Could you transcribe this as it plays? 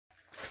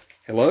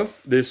Hello,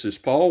 this is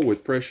Paul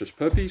with Precious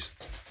Puppies.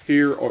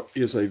 Here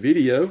is a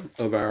video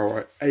of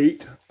our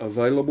 8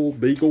 available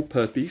Beagle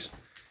puppies,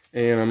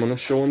 and I'm going to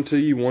show them to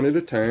you one at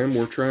a time.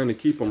 We're trying to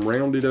keep them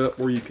rounded up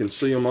where you can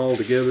see them all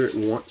together at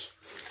once.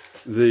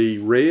 The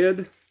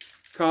red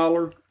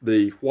collar,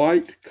 the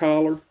white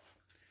collar,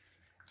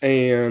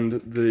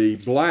 and the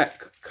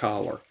black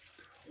collar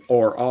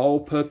are all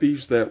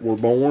puppies that were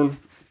born.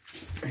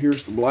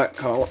 Here's the black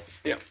collar.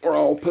 Yeah, are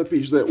all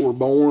puppies that were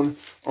born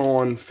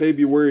on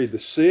February the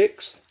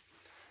 6th.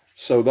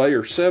 So they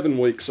are 7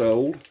 weeks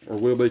old, or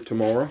will be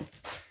tomorrow.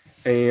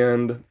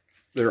 And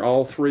they're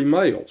all 3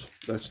 males.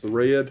 That's the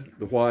red,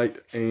 the white,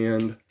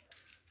 and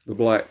the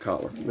black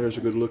collar. There's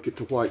a good look at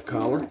the white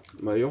collar,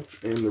 male,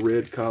 and the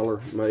red collar,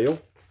 male.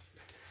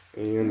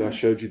 And I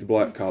showed you the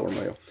black collar,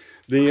 male.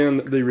 Then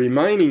the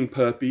remaining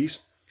puppies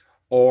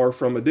are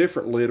from a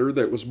different litter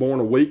that was born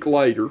a week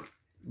later,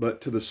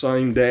 but to the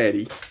same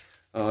daddy,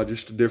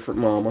 just a different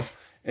mama.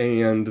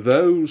 And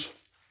those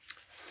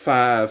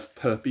 5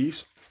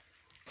 puppies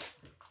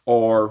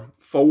are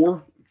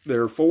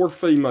there are 4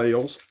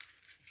 females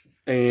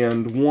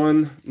and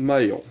 1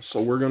 male. So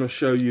we're going to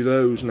show you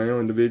those now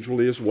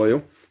individually as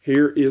well.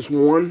 Here is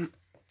one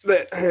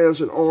that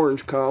has an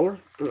orange collar.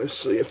 Let's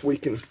see if we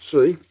can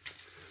see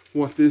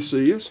what this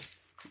is.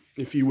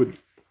 If you would,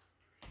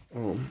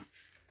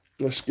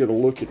 let's get a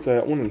look at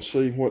that one and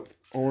see what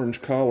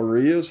orange collar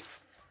is.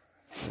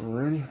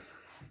 Alrighty.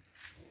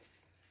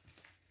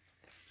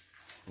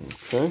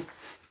 Okay.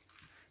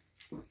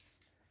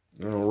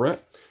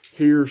 Alright.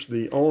 Here's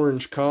the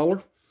orange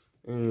collar,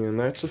 and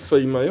that's a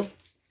female.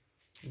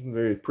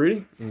 Very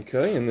pretty.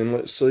 Okay, and then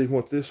let's see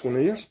what this one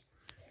is.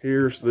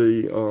 Here's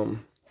the,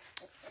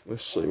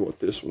 let's see what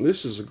this one,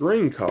 this is a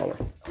green collar.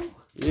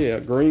 Yeah,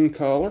 green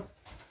collar,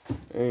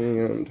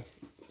 and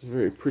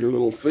very pretty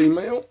little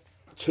female,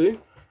 too.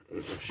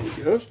 There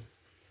she goes.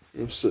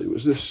 Let's see,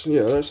 was this,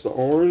 yeah, that's the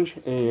orange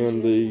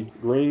and the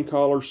green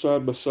collar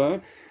side by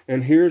side.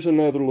 And here's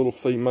another little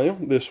female.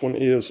 This one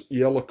is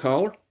yellow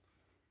collar,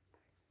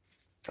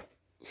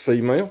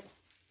 female.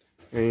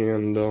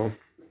 And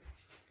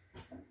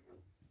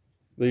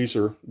these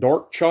are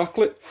dark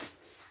chocolate,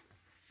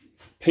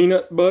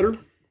 peanut butter,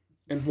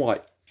 and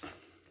white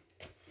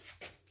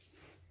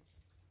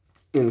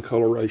in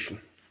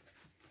coloration.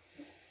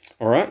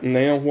 All right,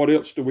 now what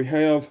else do we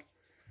have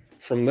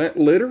from that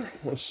litter?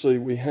 Let's see,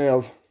 we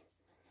have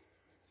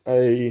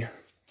a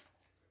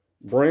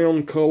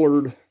brown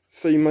colored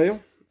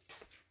female,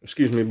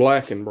 excuse me,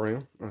 black and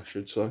brown, I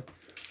should say.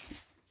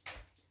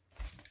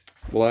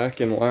 Black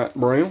and light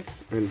brown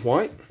and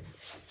white.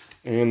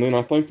 And then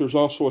I think there's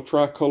also a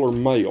tricolor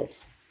male.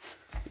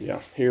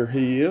 Yeah, here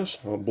he is,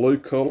 a blue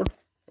color,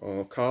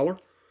 collar,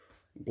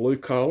 blue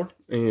collar,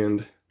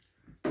 and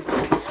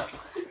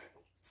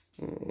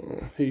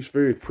he's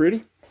very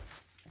pretty.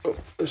 Oh,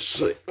 let's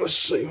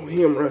see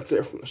him right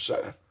there from the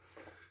side.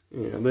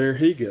 Yeah, there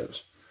he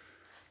goes.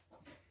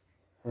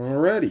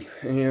 Alrighty,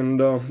 and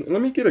let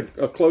me get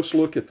a close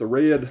look at the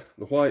red,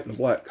 the white, and the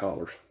black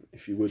collars,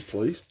 if you would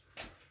please.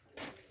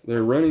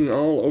 They're running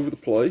all over the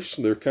place.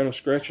 They're kind of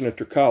scratching at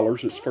their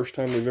collars. It's the first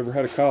time they've ever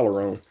had a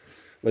collar on.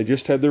 They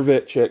just had their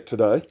vet check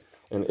today,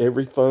 and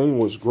everything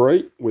was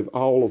great with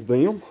all of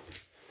them.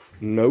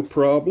 No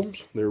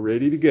problems. They're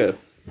ready to go.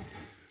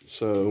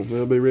 So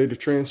they'll be ready to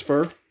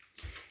transfer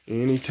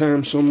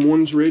anytime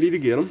someone's ready to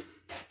get them.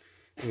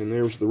 And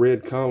there's the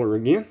red collar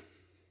again.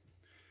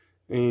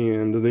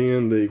 And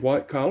then the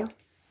white collar.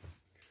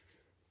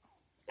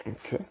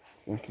 Okay,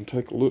 I can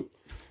take a look.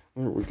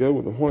 There we go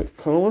with the white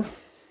collar.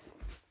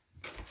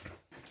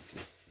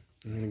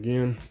 And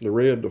again, the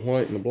red, the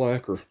white, and the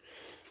black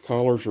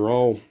collars are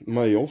all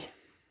males.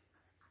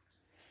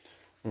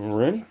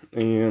 Alrighty,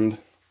 and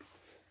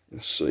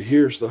let's see,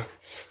 here's the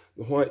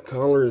white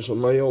collar is a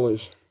male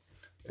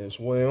as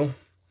well.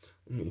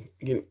 Let me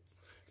get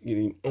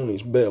him on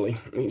his belly.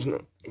 He's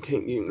not,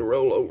 can't get him to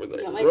roll over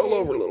there. Roll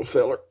over, little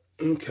feller.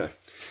 Okay.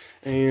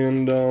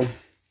 And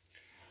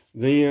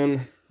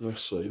then,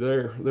 let's see,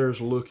 there's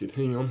a look at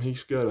him.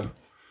 He's got a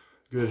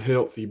good,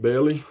 healthy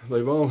belly.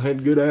 They've all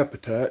had good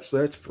appetites,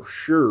 that's for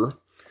sure.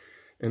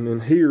 And then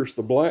here's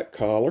the black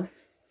collar.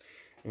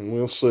 And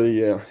we'll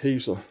see, yeah,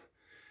 he's a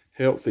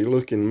healthy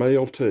looking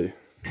male too.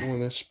 Boy,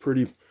 that's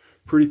pretty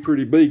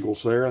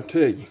beagles there, I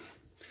tell you.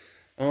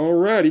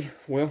 Alrighty,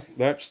 well,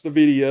 that's the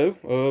video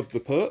of the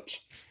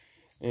pups.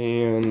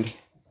 And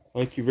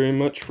thank you very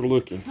much for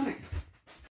looking.